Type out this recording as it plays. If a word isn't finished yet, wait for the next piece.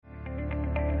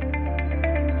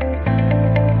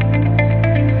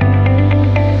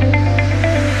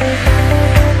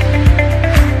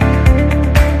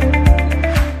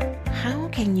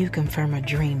confirm a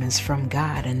dream is from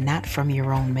God and not from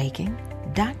your own making?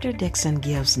 Dr. Dixon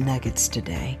gives nuggets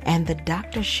today, and the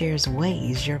doctor shares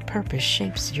ways your purpose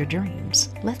shapes your dreams.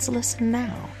 Let's listen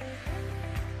now.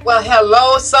 Well,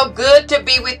 hello. So good to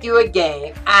be with you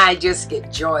again. I just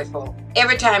get joyful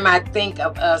every time I think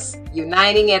of us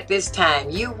uniting at this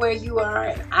time. You where you are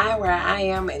and I where I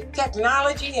am. And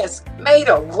technology has made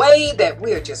a way that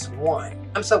we're just one.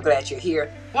 I'm so glad you're here.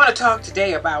 I want to talk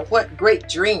today about what great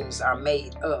dreams are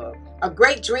made of. A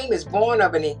great dream is born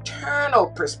of an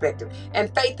eternal perspective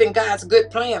and faith in God's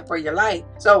good plan for your life.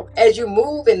 So as you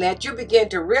move in that, you begin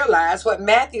to realize what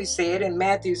Matthew said in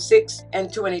Matthew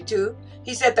 6:22.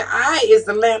 He said, the eye is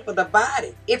the lamp of the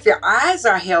body. If your eyes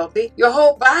are healthy, your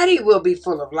whole body will be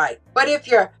full of light. But if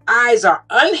your eyes are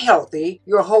unhealthy,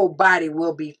 your whole body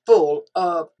will be full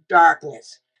of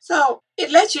darkness. So it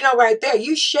lets you know right there,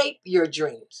 you shape your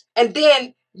dreams. And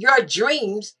then your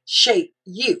dreams shape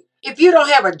you. If you don't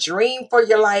have a dream for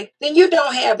your life, then you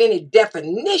don't have any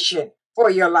definition for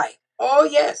your life. Oh,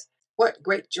 yes, what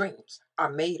great dreams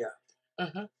are made of.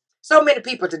 So many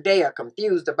people today are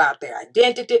confused about their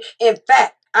identity. In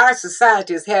fact, our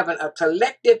society is having a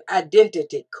collective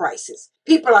identity crisis.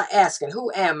 People are asking,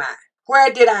 who am I?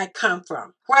 Where did I come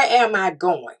from? Where am I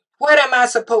going? What am I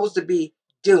supposed to be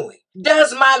doing?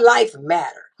 Does my life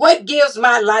matter? What gives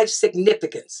my life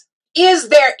significance? Is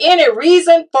there any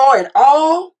reason for it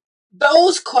all?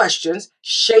 Those questions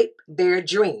shape their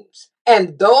dreams.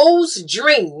 And those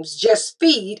dreams just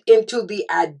feed into the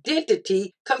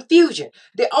identity confusion.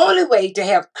 The only way to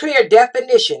have clear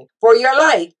definition for your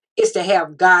life is to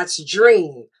have God's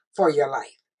dream for your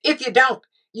life. If you don't,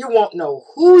 you won't know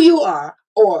who you are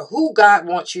or who God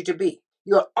wants you to be.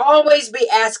 You'll always be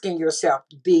asking yourself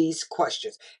these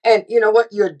questions. And you know what?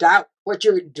 You'll doubt what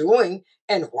you're doing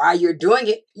and why you're doing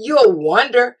it. You'll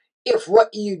wonder if what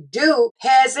you do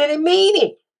has any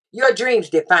meaning. Your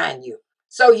dreams define you.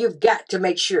 So you've got to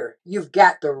make sure you've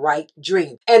got the right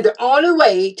dream. And the only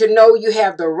way to know you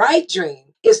have the right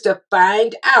dream is to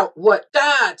find out what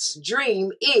God's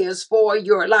dream is for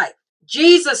your life.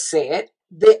 Jesus said,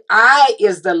 the eye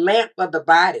is the lamp of the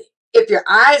body. If your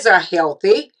eyes are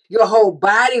healthy, your whole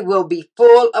body will be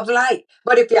full of light.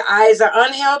 But if your eyes are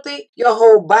unhealthy, your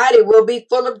whole body will be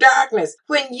full of darkness.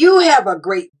 When you have a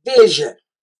great vision,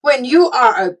 when you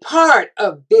are a part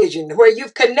of vision where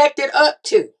you've connected up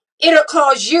to, it'll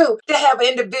cause you to have an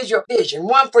individual vision,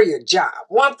 one for your job,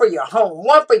 one for your home,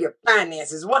 one for your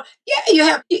finances.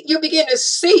 You begin to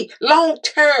see long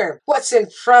term what's in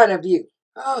front of you.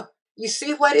 Oh, you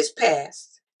see what is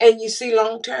past and you see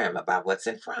long term about what's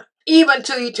in front, even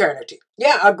to eternity.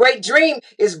 Yeah, a great dream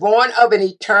is born of an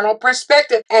eternal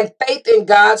perspective and faith in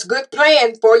God's good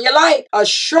plan for your life. A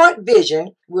short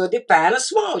vision will define a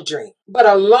small dream, but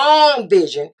a long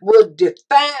vision will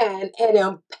define an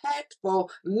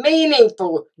impactful,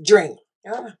 meaningful dream.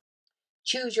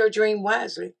 Choose your dream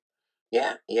wisely.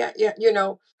 Yeah. You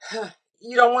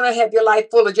don't want to have your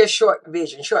life full of just short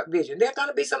vision. There are going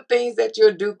to be some things that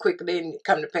you'll do quickly and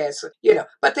come to pass,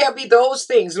 but there'll be those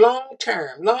things long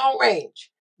term, long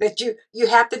range that you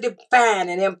have to define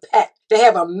and impact to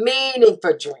have a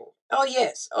meaningful dream. Oh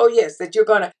yes, that you're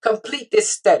going to complete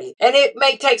this study. And it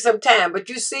may take some time, but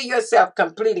you see yourself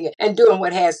completing it and doing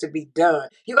what has to be done.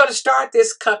 You're going to start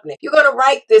this company. You're going to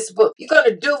write this book. You're going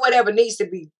to do whatever needs to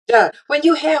be done. When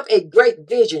you have a great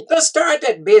vision, you're going to start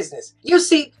that business. You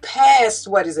see past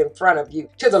what is in front of you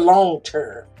to the long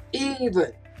term,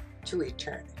 even to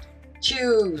eternity.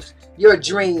 Choose your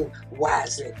dream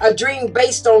wisely. A dream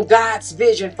based on God's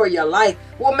vision for your life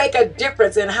will make a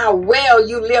difference in how well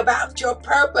you live out your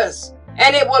purpose.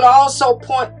 And it will also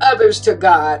point others to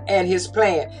God and His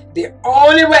plan. The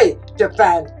only way to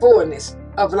find fullness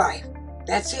of life.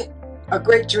 That's it. A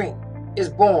great dream is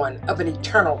born of an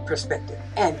eternal perspective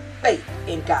and faith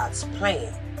in God's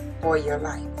plan for your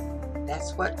life.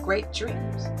 That's what great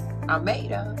dreams are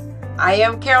made of. I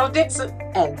am Carol Dixon,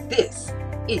 and this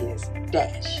is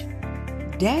Dash.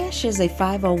 Dash is a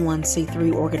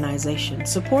 501c3 organization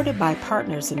supported by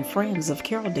partners and friends of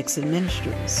Carol Dixon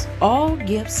Ministries. All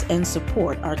gifts and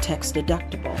support are tax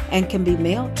deductible and can be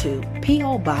mailed to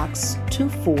P.O. Box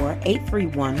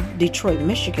 24831, Detroit,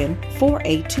 Michigan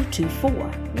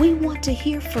 48224. We want to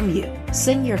hear from you.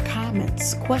 Send your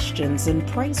comments, questions, and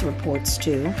praise reports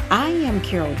to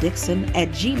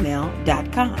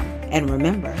IamCarolDixon@gmail.com. And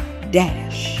remember,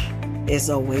 Dash is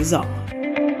always on.